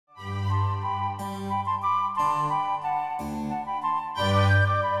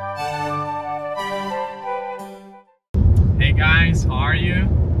how are you?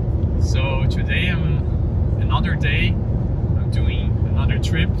 So today another day, I'm doing another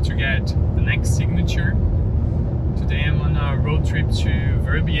trip to get the next signature. Today I'm on a road trip to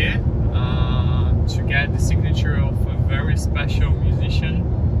Verbier to get the signature of a very special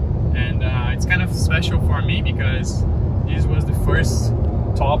musician, and it's kind of special for me because this was the first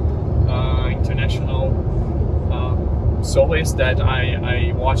top international soloist that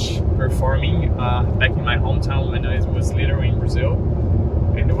I watched performing back in my hometown when I was literally in Brazil,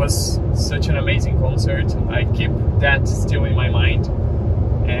 and it was such an amazing concert. I keep that still in my mind,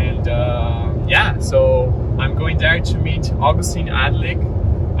 and yeah, so I'm going there to meet Augustin Hadelich.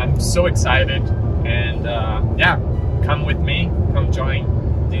 I'm so excited, and yeah, come with me, come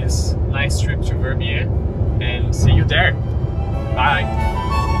join this nice trip to Verbier, and see you there. Bye.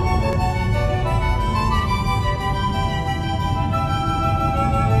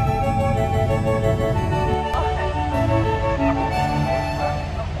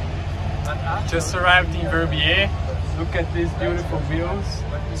 Just arrived in Verbier. Look at these beautiful views.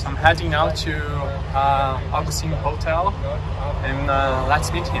 I'm heading now to Augustin Hotel, and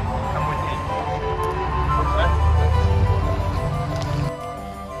let's meet him. Come with me.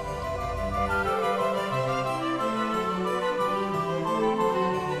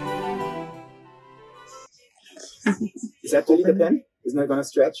 Is that really the pen? Isn't that gonna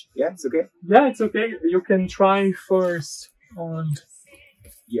stretch? Yeah, it's okay? Yeah, it's okay. You can try first on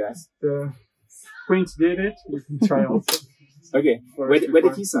Yes. the Quint did it. You can try also. Okay. Where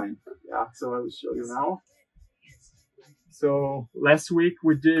did he sign? Yeah, so I will show you now. So last week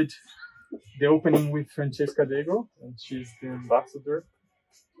we did the opening with Francesca Dego, and she's the ambassador.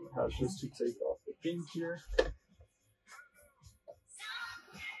 I have just to take off the pin here.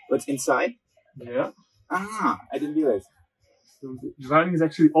 What's inside? Yeah. Ah, I didn't realize. So the violin is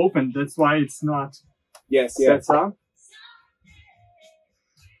actually open. That's why it's not Yes, yeah. set up.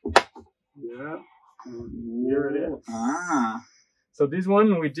 Yeah. And here it is. Ah. So this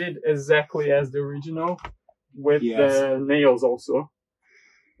one we did exactly as the original, with Yes. the nails also.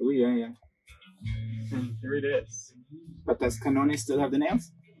 Oh yeah, yeah. And here it is. But does Cannone still have the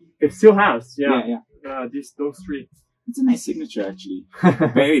nails? It still has, yeah. Yeah, yeah. Those three. It's a nice signature actually.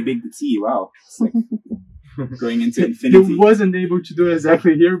 Very big the T, wow. It's like going into infinity. He wasn't able to do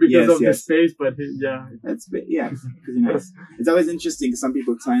exactly here because of the space, but yeah. That's yeah, pretty nice. It's always interesting. Some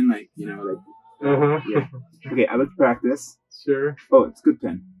people sign like, you know, like yeah. Okay, I will practice. Sure. Oh, it's good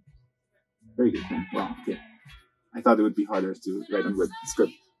pen. Very good pen. Wow, okay. I thought it would be harder to write on wood. It's good.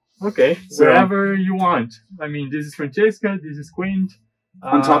 Okay, so, wherever you want. I mean, this is Francesca, this is Quint.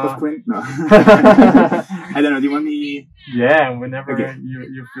 On top of Quint? No. I don't know, do you want me? Yeah, whenever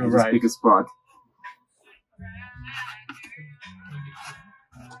you feel I'll right. Just pick a spot.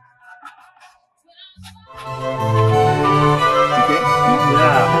 Okay?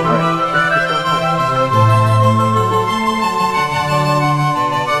 Yeah. All right.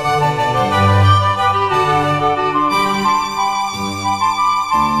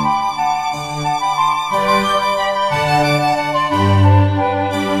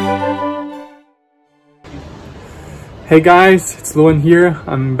 Hey guys, it's Luan here.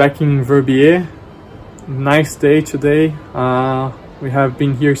 I'm back in Verbier. Nice day today. We have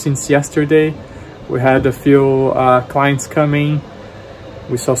been here since yesterday. We had a few clients coming.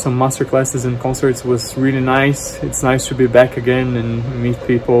 We saw some master classes and concerts. It was really nice. It's nice to be back again and meet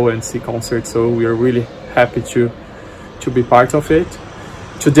people and see concerts. So we are really happy to be part of it.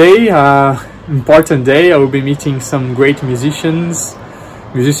 Today, important day. I will be meeting some great musicians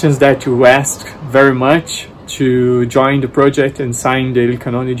that you asked very much to join the project and sign the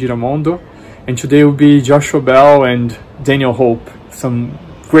Cannone Giramondo. And today will be Joshua Bell and Daniel Hope, some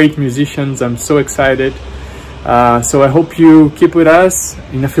great musicians. I'm so excited. So I hope you keep with us.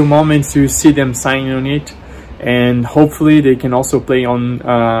 In a few moments you see them signing on it, and hopefully they can also play on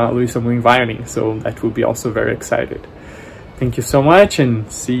Luis Amorim violin. So that will be also very excited. Thank you so much,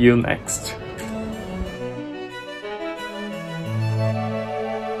 and see you next.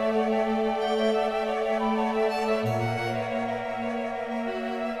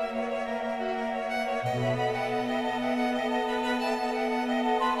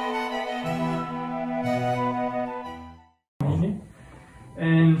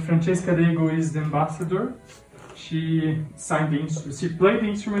 And Francesca Dego is the ambassador. She signed she played the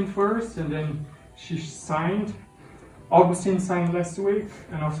instrument first, and then she signed. Augustin signed last week,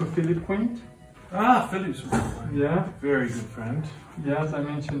 and also Philip Quint. Ah, Philip's Yeah. very good friend. Yes, I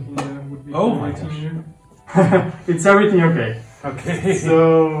mentioned he would be meeting you. It's everything okay. Okay.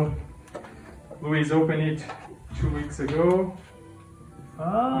 So Luis opened it 2 weeks ago.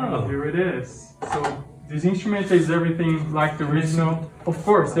 Oh. And here it is. So this instrument is everything like the original. Of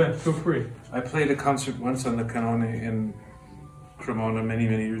course, yeah, feel free. I played a concert once on the Cannone in Cremona many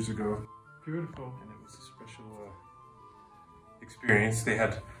years ago. Beautiful. And it was a special experience. They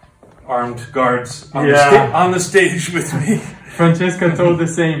had armed guards on the stage with me. Francesca told the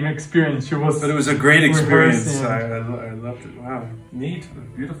same experience. She was. But it was a great experience. rehearsing. I loved it. Wow, neat,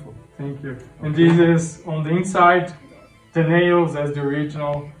 beautiful. Thank you. And this is on the inside, the nails as the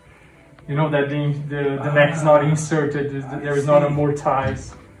original. You know that the neck is not inserted. There is not a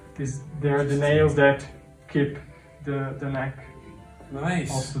mortise. There are the nails that keep the neck.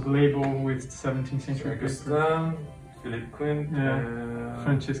 Nice. Also the label with 17th century paper. Augustin, Philip Quint,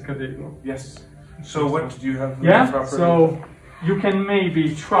 Francesca Dego. Yes. So what do you have? Yeah. So you can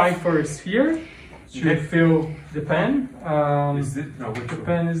maybe try first here to fill the pen. Is it? No, which the one?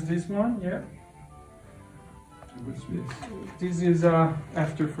 pen is this one. Yeah. What's this? This is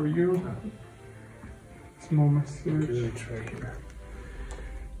after for you. Small message. Good try here.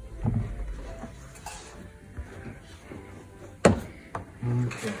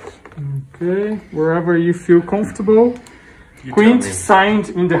 Okay. Okay. Wherever you feel comfortable. You Quint tell me. signed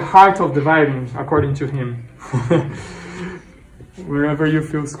in the heart of the violin, according to him. Wherever you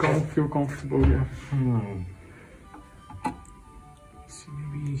feel comfortable, yeah. See,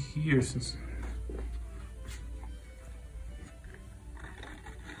 maybe here since.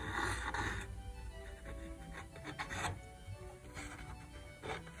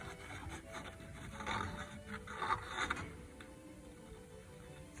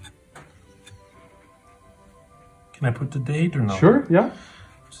 Can I put the date or not? Sure, yeah.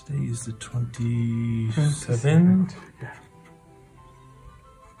 Today is the 27th. Yeah.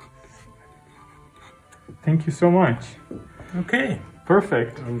 Thank you so much. Okay.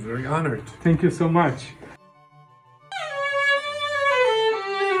 Perfect. I'm very honored. Thank you so much.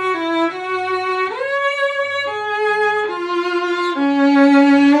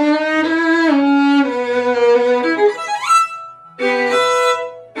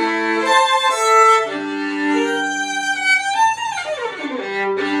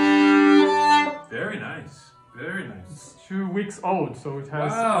 Very nice. Very nice. It's 2 weeks old, so it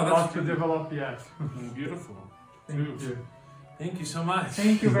has Wow, a that's lot to really- develop yet. Beautiful. Thank you. Thank you so much.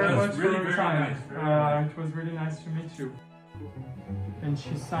 Thank you very That was much really, for your very time. nice, very nice. It was really nice to meet you. And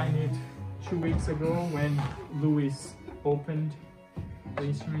she signed it 2 weeks ago when Louis opened the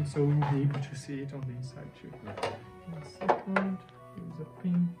instrument, so we'll be able to see it on the inside too. 1 second. There's a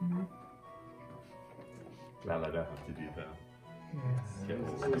pin here. Glad I don't have to do that. Yes.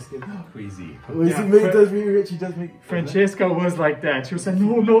 Queasy. Yeah, does make rich. He does make. Francesca was like that. She was like,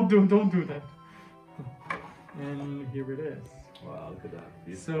 no, don't do that. And here it is. Wow, look at that.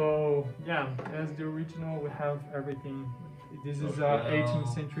 So yeah, as the original, we have everything. This is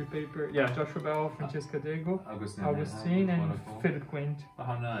 18th century paper. Yeah, Joshua Bell, Francesca Dego, Augustin, and Philip Quint. Oh,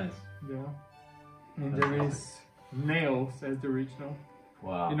 how nice. Yeah. And there is nails as the original.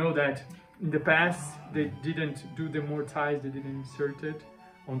 Wow. You know that in the past they didn't do the mortise, they didn't insert it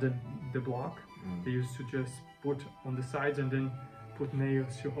on the block. They used to just put on the sides and then put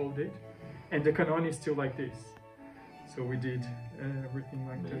nails to hold it. And the Cannone is still like this. So we did everything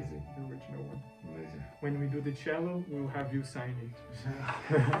like the original one. Amazing. When we do the cello, we'll have you sign it.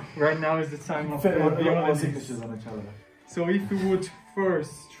 Right now is the time of All violinists. signatures on the cello. So if you would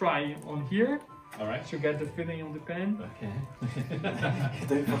first try on here, All right. to get the feeling on the pen. Okay.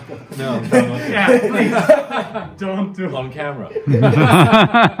 Don't fuck up. No, don't. Yeah, please. Don't do On camera.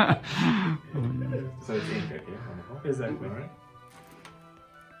 So it's ink, okay. Wonderful. Exactly. All right.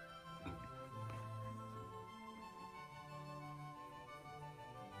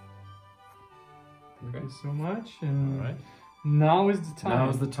 Thank you so much. And All right. now is the time. Now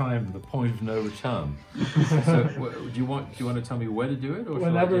is the time, the point of no return. So, do you want to tell me where to do it, or shall I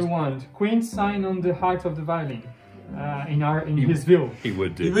Whenever you just... want. Queen sign on the heart of the violin. In his view. He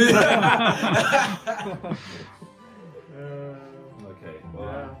would do. Okay. Well,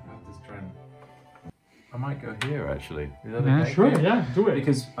 Yeah. I'll just try and... I might go here actually. Is that Yeah, okay? sure. Yeah, do it.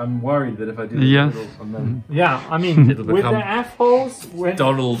 Because I'm worried that if I do it, Yes. and then Yeah, I mean, It'll with become the F holes, when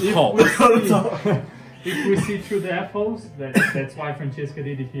Donald if Pop. we see- if we see through the F holes, that's why Francesca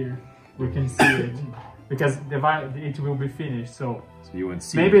did it here. We can see it because it will be finished. So you won't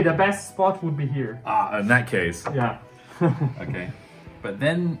see maybe it. the best spot would be here. Ah, in that case. Yeah. Okay. But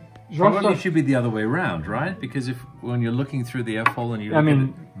then Joshua- probably it should be the other way around, right? Because if when you're looking through the F hole and you look I mean- at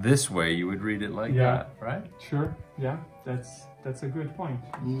it this way, you would read it like Yeah. that, right? Sure. Yeah. That's a good point.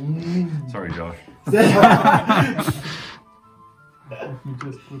 Sorry, Josh. Let me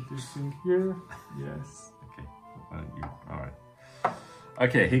just put this in here. Yes. Okay. All right.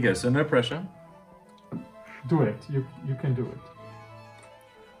 Okay, here goes. So no pressure. Do it. You can do it.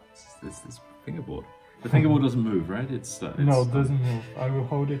 This fingerboard. The fingerboard doesn't move, right? No, it doesn't move. I will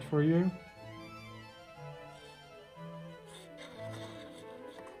hold it for you.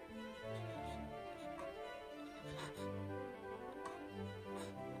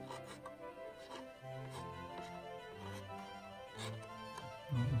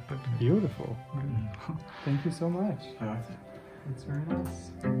 Beautiful. Thank you so much. It's very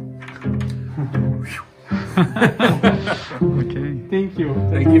nice. Okay. Thank you.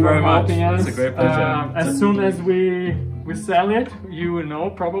 Thank you very much. It's a great pleasure. As soon as we sell it, you will know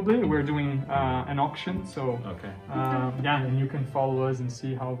probably. We're doing an auction, so Okay. yeah, and you can follow us and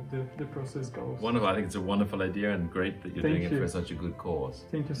see how the process goes. Wonderful. I think it's a wonderful idea and great that you're Thank doing it you. for such a good cause.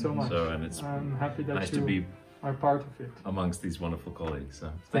 Thank you so much. So, and it's I'm happy that nice you to be are part of it. amongst these wonderful colleagues.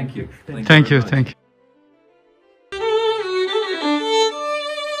 So, thank you. Thank Thank very you. much. Thank you.